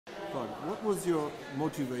what was your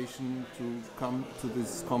motivation to come to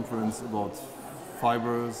this conference about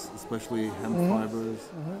fibers, especially hemp fibers?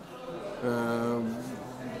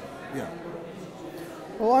 Yeah.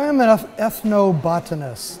 Well, I am an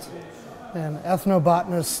ethnobotanist, and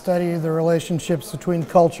ethnobotanists study the relationships between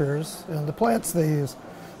cultures and the plants they use.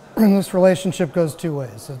 And this relationship goes two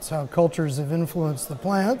ways. It's how cultures have influenced the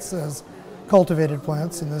plants, as cultivated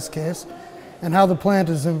plants in this case, and how the plant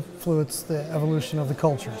has influenced the evolution of the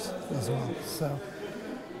cultures as well. So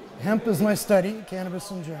hemp is my study,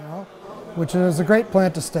 cannabis in general, which is a great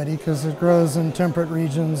plant to study because it grows in temperate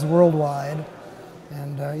regions worldwide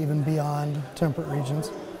and even beyond temperate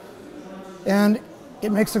regions. And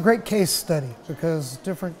it makes a great case study because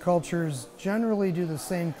different cultures generally do the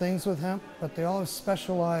same things with hemp, but they all have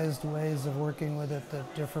specialized ways of working with it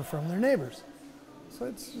that differ from their neighbors. So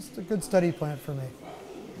it's just a good study plant for me.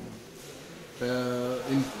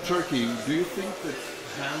 In Turkey, do you think that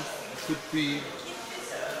hemp should be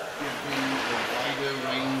given a wider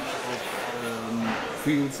range of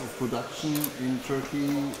fields of production in Turkey?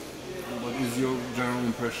 What is your general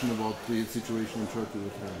impression about the situation in Turkey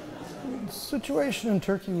with hemp? The situation in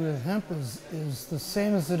Turkey with hemp is the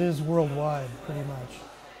same as it is worldwide, pretty much.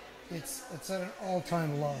 It's at an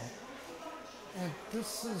all-time low. And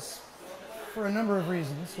this is for a number of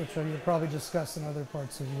reasons, which you'll probably discuss in other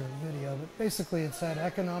parts of your video, but basically it's had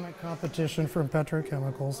economic competition from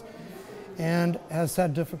petrochemicals and has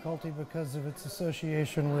had difficulty because of its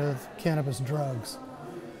association with cannabis drugs.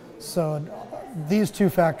 So these two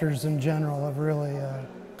factors in general have really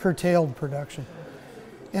curtailed production.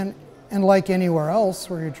 And like anywhere else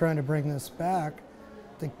where you're trying to bring this back,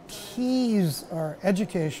 the keys are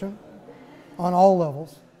education on all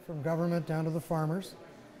levels, from government down to the farmers,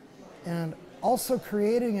 and also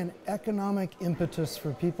creating an economic impetus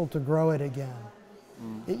for people to grow it again.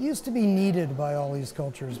 It used to be needed by all these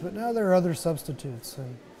cultures, but now there are other substitutes.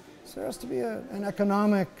 And so there has to be an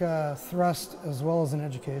economic thrust as well as an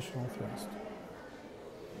educational thrust.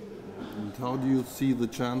 And how do you see the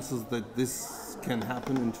chances that this can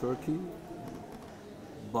happen in Turkey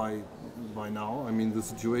by now? I mean, the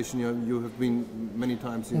situation, you have been many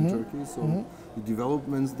times in Turkey, so the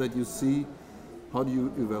developments that you see, how do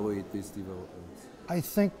you evaluate these developments? I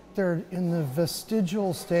think they're in the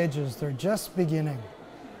vestigial stages. They're just beginning.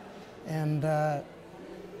 And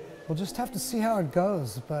we'll just have to see how it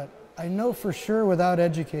goes. But I know for sure without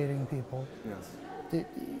educating people,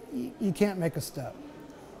 you can't make a step.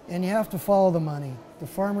 And you have to follow the money. The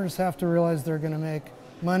farmers have to realize they're going to make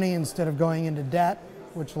money instead of going into debt,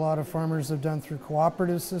 which a lot of farmers have done through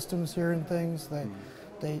cooperative systems here and things.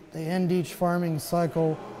 They end each farming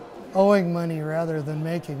cycle owing money rather than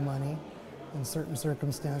making money in certain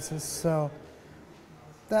circumstances. So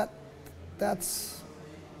that's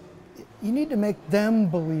you need to make them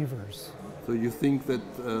believers. So you think that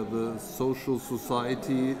the social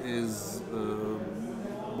society is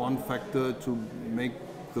one factor to make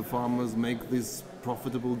the farmers make this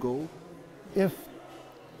profitable goal? If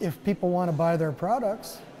people want to buy their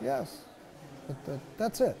products, yes. But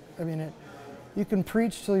that's it. I mean, you can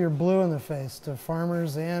preach till you're blue in the face to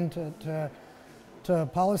farmers and to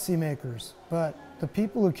policymakers, but the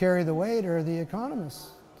people who carry the weight are the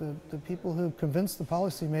economists, the people who convince the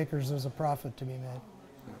policymakers there's a profit to be made,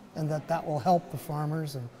 and that will help the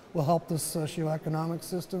farmers and will help the socioeconomic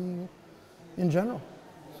system in general.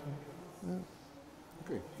 So, yeah.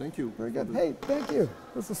 Okay, thank you. Very good. Hey, thank you.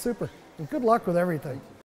 This is super. And good luck with everything.